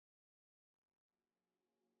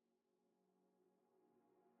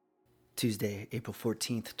Tuesday, April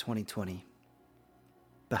 14th, 2020.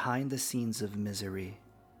 Behind the Scenes of Misery.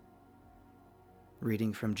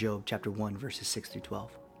 Reading from Job chapter 1, verses 6 through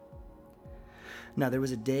 12. Now there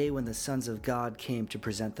was a day when the sons of God came to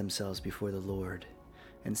present themselves before the Lord,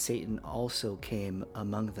 and Satan also came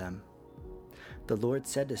among them. The Lord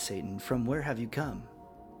said to Satan, "From where have you come?"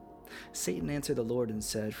 Satan answered the Lord and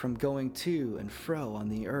said, "From going to and fro on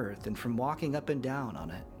the earth, and from walking up and down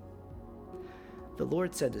on it." The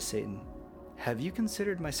Lord said to Satan, "Have you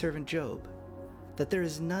considered my servant Job, that there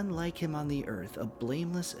is none like him on the earth, a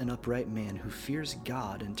blameless and upright man who fears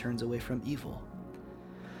God and turns away from evil?"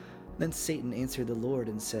 Then Satan answered the Lord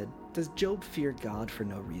and said, "Does Job fear God for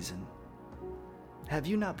no reason? Have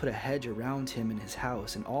you not put a hedge around him and his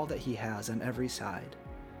house and all that he has on every side?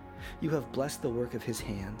 You have blessed the work of his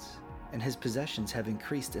hands, and his possessions have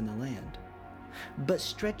increased in the land. But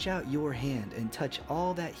stretch out your hand and touch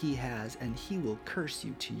all that he has, and he will curse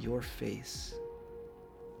you to your face."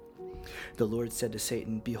 The Lord said to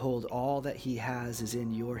Satan, "Behold, all that he has is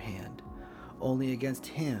in your hand. Only against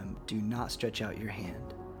him do not stretch out your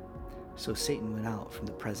hand." So Satan went out from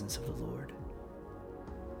the presence of the Lord.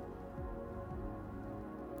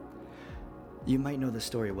 You might know the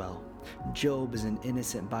story well. Job is an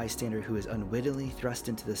innocent bystander who is unwittingly thrust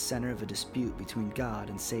into the center of a dispute between God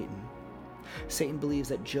and Satan. Satan believes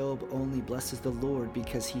that Job only blesses the Lord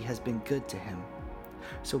because he has been good to him.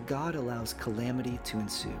 So God allows calamity to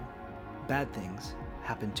ensue. Bad things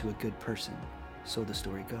happen to a good person, so the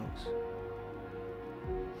story goes.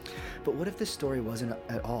 But what if this story wasn't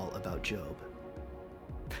at all about Job?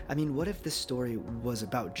 I mean, what if this story was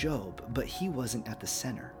about Job, but he wasn't at the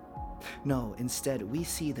center? No, instead, we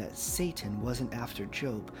see that Satan wasn't after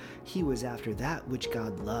Job. He was after that which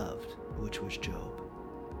God loved, which was Job.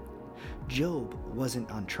 Job wasn't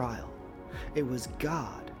on trial. It was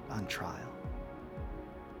God on trial.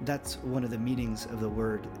 That's one of the meanings of the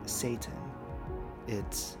word Satan.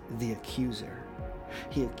 It's the accuser.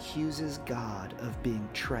 He accuses God of being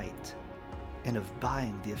trite and of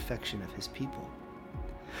buying the affection of his people.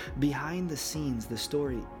 Behind the scenes, the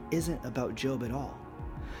story isn't about Job at all.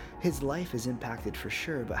 His life is impacted for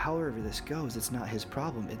sure, but however this goes, it's not his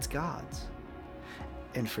problem, it's God's.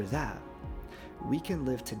 And for that, we can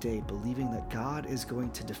live today believing that God is going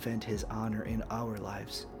to defend his honor in our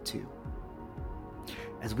lives too.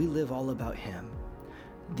 As we live all about him,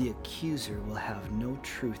 the accuser will have no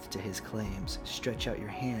truth to his claims. Stretch out your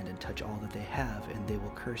hand and touch all that they have, and they will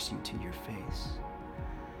curse you to your face.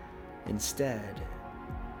 Instead,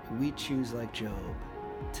 we choose like Job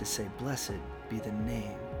to say, "Blessed be the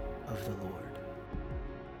name of the Lord."